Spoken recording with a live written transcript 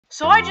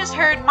So I just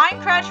heard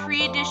Minecraft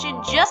Free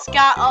Edition just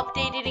got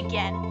updated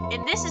again,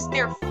 and this is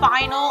their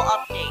final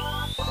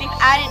update. They've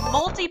added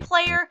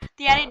multiplayer,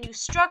 they added new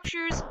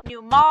structures,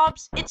 new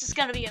mobs. It's just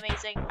gonna be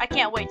amazing. I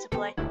can't wait to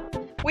play.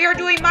 We are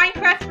doing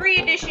Minecraft Free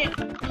Edition.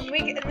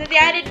 They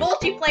added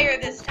multiplayer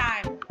this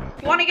time.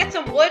 You wanna get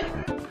some wood?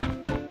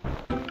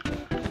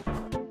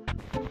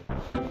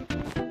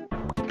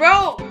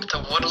 Bro!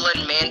 The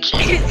Woodland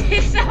Mansion. Is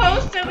this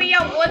supposed to be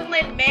a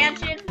Woodland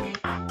Mansion?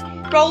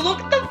 Bro,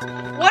 look at the...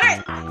 What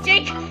are...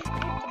 Jake...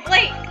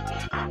 Blake!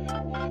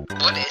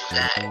 What is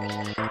that?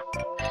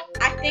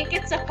 I think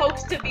it's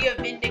supposed to be a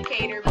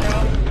Vindicator, bro.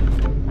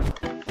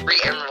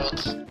 3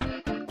 emeralds.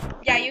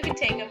 Yeah, you can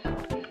take them.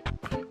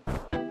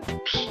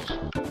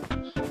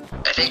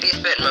 I think they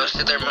spent most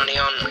of their money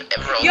on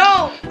emeralds.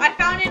 Yo! I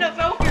found an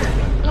evoker!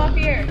 Come up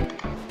here.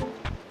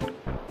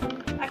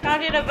 I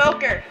found an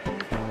evoker.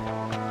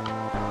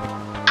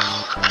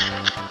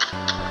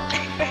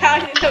 I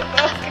found an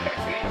evoker.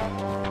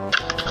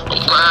 Oh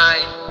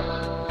my.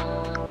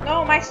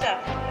 No, my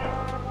stuff.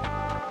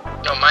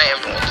 No, my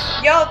emeralds.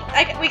 Yo,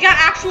 we got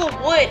actual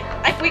wood.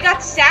 We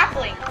got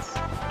saplings.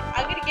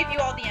 I'm gonna give you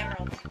all the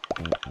emeralds.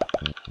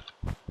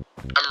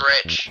 I'm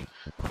rich.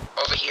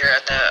 Over here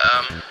at the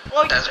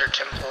Well, desert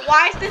temple.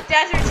 Why is the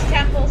desert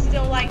temple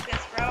still like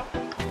this, bro?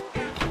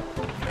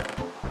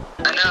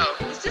 I know.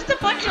 It's just a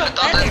bunch I of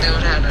thought that dude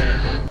leather. had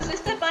a... It's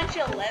just a bunch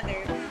of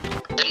leather.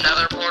 The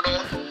nether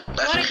portal?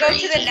 You wanna go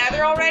to the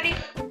nether already?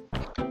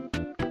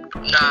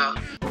 No.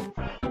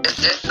 Is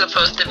this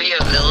supposed to be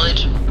a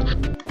village?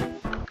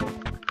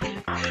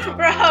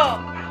 Bro,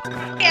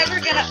 are they ever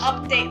gonna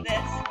update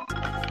this?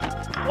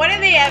 When are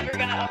they ever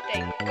gonna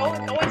update? Go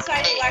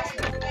inside the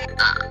blacksmith.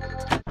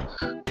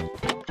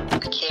 I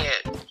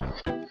can't.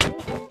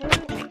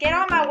 Get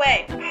on my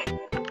way.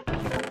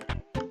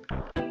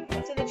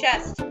 What's in the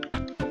chest?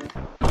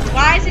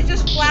 Why is it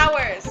just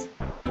flowers?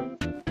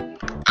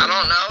 I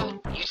don't know.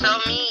 You tell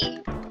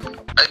me.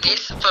 Are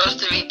these supposed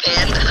to be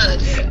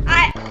pandas?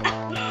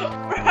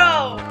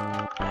 Bro,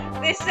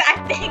 I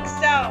think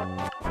so.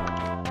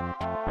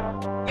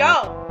 Yo,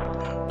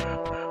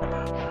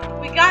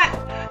 we got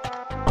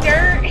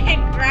dirt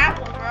and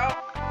gravel, bro.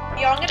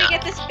 Yo, I'm gonna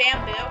get this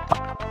bamboo.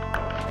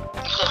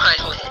 Why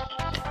would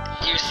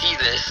you see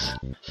this?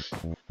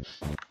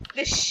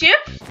 The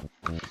ship?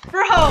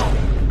 Bro,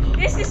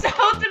 this is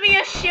supposed to be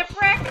a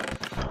shipwreck?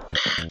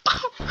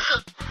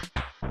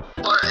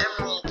 More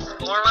emeralds,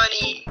 more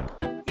money.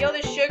 Yo,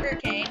 there's sugar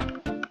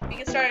cane. We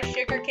can start a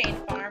sugar cane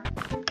farm.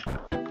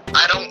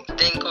 I don't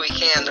think we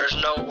can. There's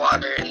no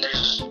water and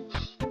there's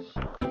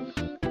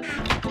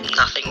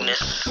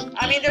nothingness.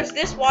 I mean, there's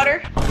this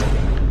water.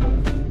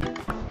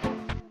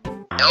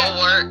 It'll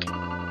work.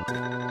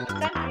 What's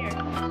down here?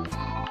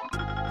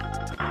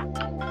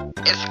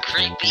 It's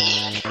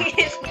creepy.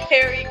 It's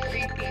very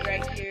creepy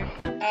right here.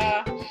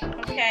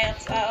 Okay,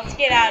 let's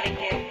get out of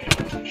here.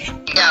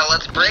 Yeah,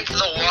 let's break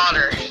the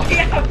water.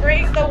 Yeah,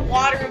 break the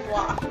water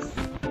blocks.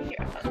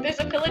 Here, there's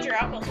a pillager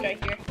outpost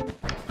right here.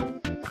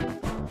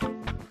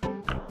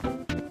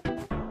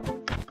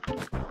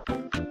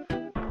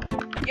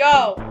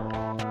 Yo!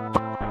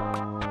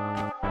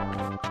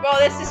 Bro,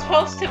 this is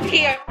supposed to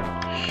be a...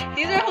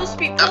 These are supposed to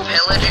be... A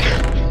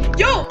pillager.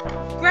 Yo!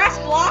 Grass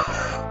blocks!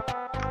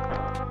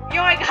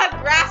 Yo, I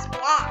got grass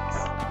blocks!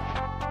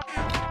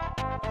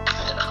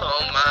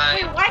 Oh my.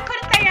 Wait, why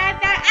couldn't they add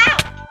that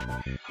out?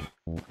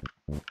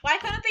 Why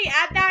couldn't they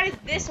add that as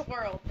this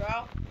world,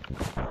 bro?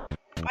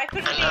 Why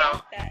couldn't they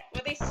add that?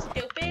 Were they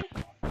stupid?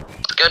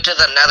 Let's go to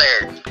the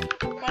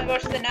nether. Wanna go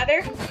to the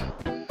nether?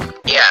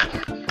 Yeah.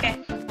 Okay.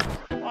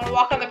 Wanna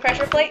walk on the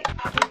pressure plate?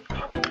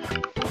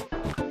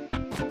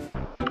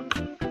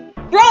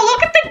 Bro,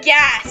 look at the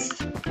gas!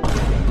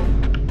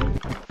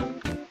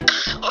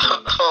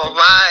 Oh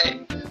my.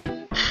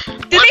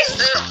 What's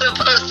this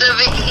supposed to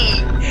be?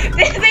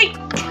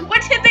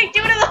 What did they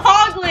do to the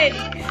hoglin?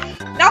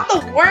 Not the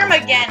worm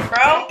again,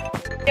 bro.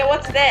 Yeah,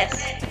 what's this?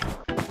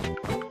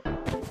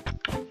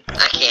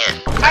 I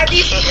can't. Are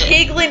these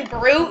piglin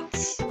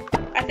brutes?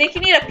 I think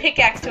you need a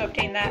pickaxe to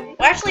obtain that.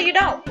 Well, actually, you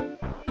don't.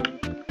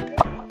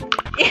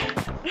 Yeah.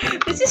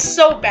 This is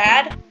so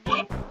bad.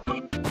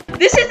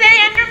 This is an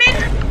Enderman?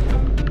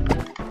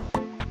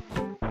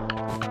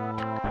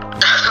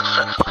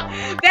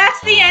 That's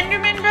the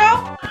Enderman,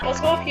 bro? Let's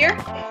go up here.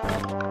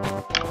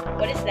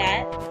 What is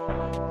that?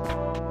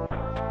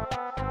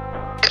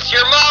 It's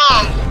your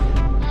mom!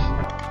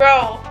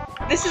 Bro,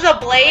 this is a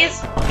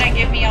blaze. Can I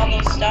give me all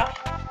those stuff?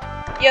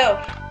 Yo,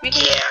 we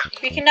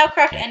can now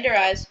craft ender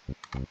eyes.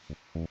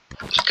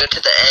 Let's go to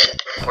the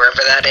end,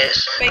 wherever that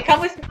is. Wait, come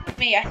with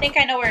me. I think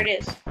I know where it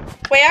is.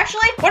 Wait,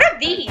 actually, what are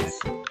these?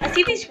 I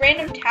see these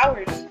random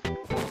towers.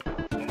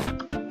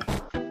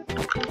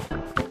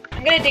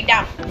 I'm gonna dig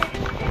down.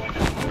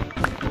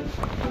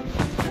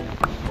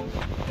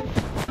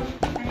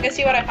 I'm gonna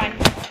see what I find.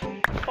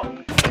 Oh.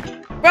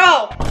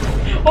 Bro!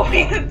 What were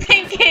you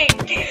thinking?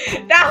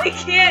 That we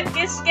can't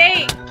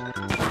escape!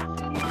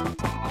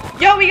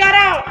 Yo, we got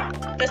out!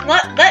 Just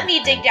let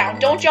me dig down.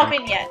 Don't jump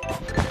in yet.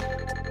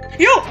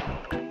 Yo!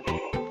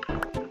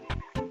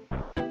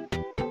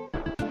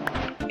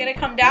 Gonna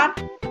come down.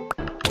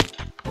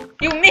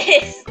 You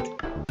missed!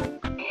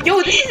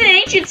 Yo, this is an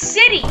ancient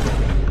city!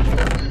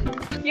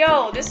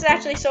 Yo, this is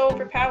actually so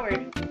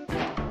overpowered.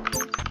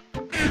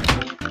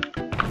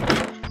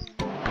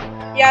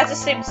 Yeah, it's the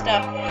same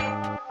stuff.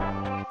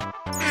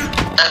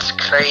 That's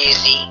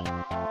crazy.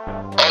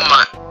 Oh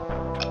my.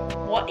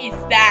 What is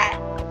that?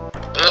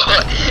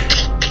 What?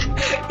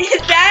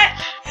 Is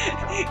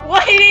that?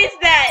 What is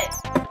that?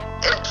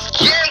 It's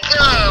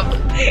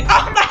Jacob!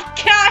 Oh my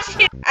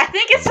gosh! I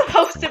think it's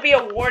supposed to be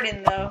a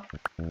warden though.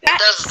 That It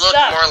does look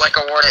sucks. more like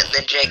a warden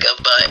than Jacob,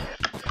 but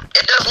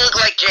it does look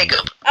like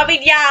Jacob. I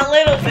mean, yeah, a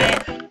little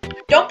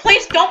bit. Don't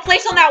place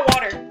on that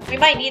water. We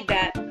might need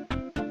that.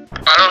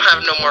 I don't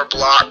have no more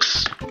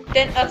blocks.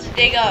 Then let's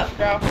dig up,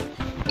 bro.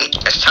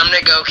 It's time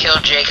to go kill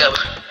Jacob.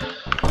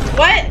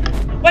 What?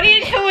 What are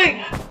you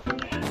doing?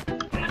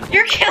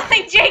 You're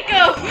killing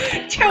Jacob!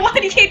 What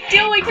are you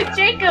doing to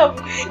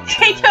Jacob?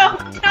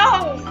 Jacob,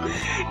 no!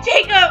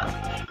 Jacob!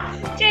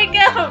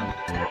 Jacob!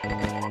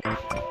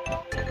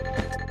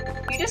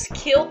 You just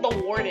killed the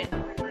warden.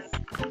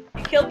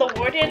 You killed the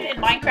warden in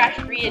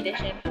Minecraft Free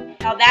Edition.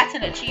 Now that's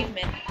an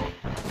achievement.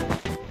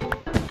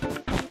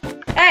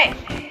 Hey!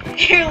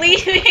 You're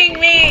leaving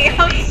me!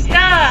 I'm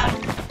stuck!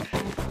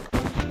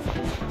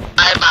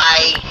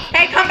 Bye-bye.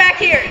 Hey, come back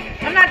here!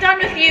 I'm not done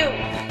with you!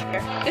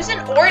 There's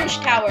an orange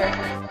tower.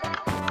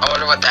 I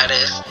wonder what that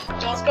is.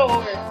 So let's go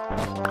over.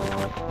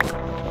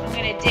 I'm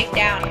gonna dig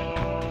down.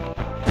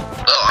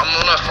 Oh, I'm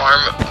gonna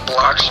farm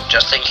blocks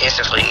just in case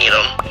if we need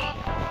them.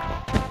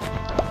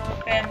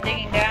 Okay, I'm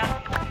digging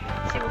down.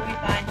 Let's see what we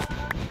find.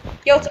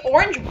 Yo, it's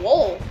orange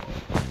wool.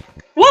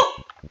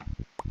 Whoa!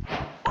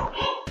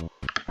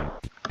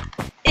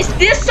 Is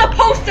this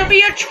supposed to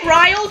be a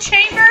trial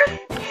chamber?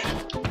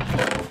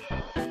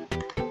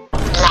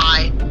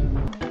 Why?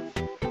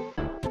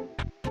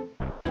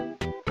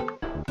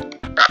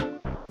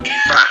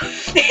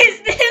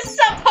 Is this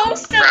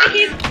supposed to be?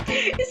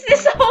 Is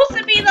this supposed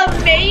to be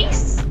the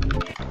mace?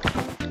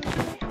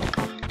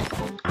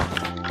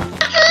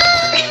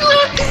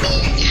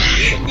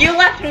 You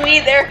left me,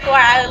 therefore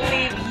I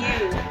leave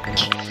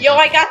you. Yo,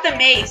 I got the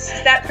mace.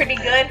 Is that pretty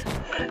good?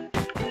 I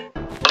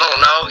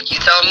don't know. You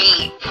tell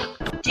me.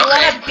 Do you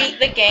want to beat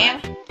the game?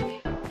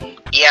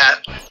 Yeah.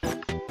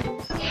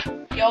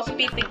 You also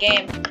beat the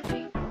game.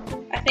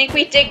 I think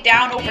we dig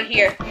down over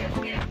here.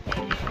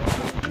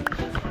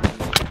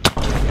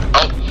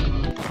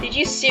 Oh. Did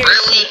you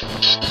seriously?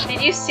 Really?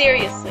 Did you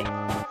seriously?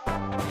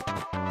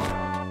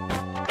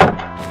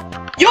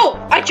 Yo!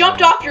 I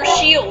jumped off your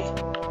shield!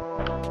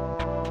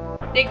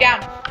 Dig down.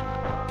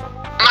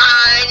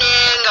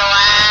 Mining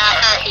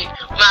away!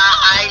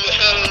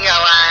 Mining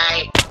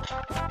away!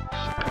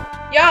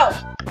 Yo!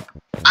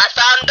 I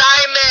found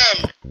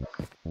diamond!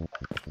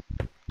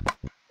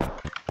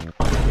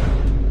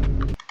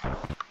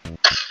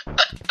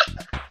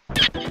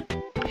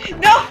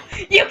 No!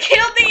 You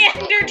killed the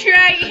Ender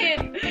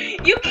Dragon!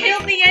 You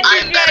killed the Ender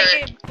I'm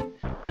Dragon!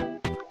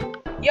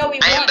 Yo, we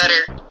I am won.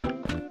 better.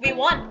 We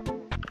won.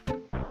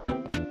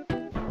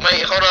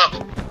 Wait, hold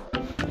up.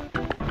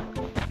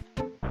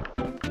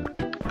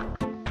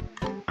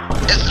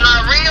 It's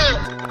not real!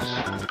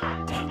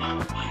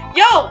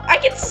 Yo! I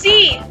can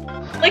see!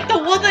 Like the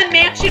Woodland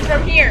Mansion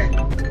from here.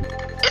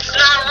 It's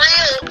not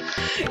real!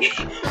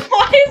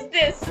 What is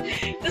this?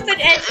 Does it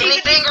Is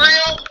anything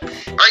real?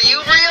 Are you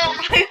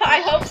real?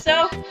 I hope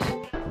so.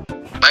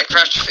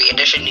 Minecraft Free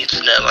Edition needs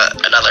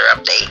another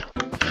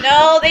update.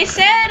 No, they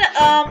said,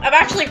 I'm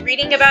actually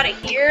reading about it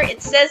here.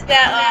 It says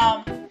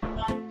that,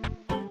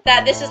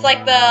 that this is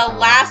like the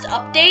last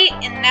update,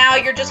 and now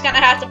you're just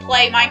gonna have to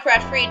play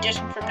Minecraft Free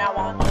Edition from now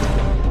on.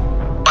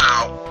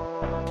 Wow.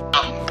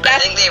 I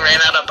think they ran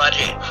out of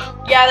budget.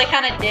 Yeah, they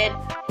kinda did.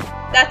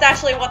 That's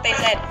actually what they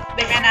said.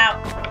 They ran out.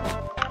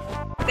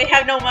 They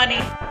have no money.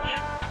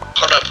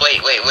 Hold up, wait.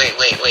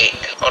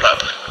 Hold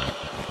up.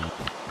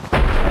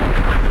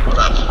 Hold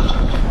up.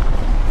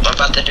 I'm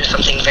about to do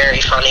something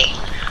very funny.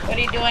 What are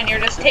you doing? You're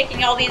just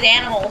taking all these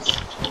animals.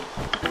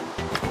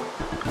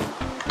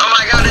 Oh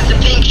my god, it's a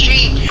pink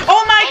sheep!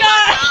 Oh my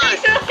gosh! God.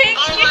 It's a pink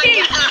Oh my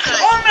sheep! God.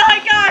 Oh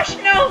my gosh,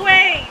 no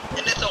way!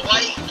 And it's a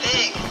white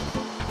pig!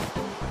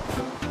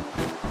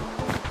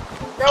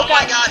 Bro Oh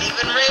my got- god,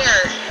 even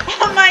rare!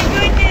 Oh my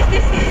goodness,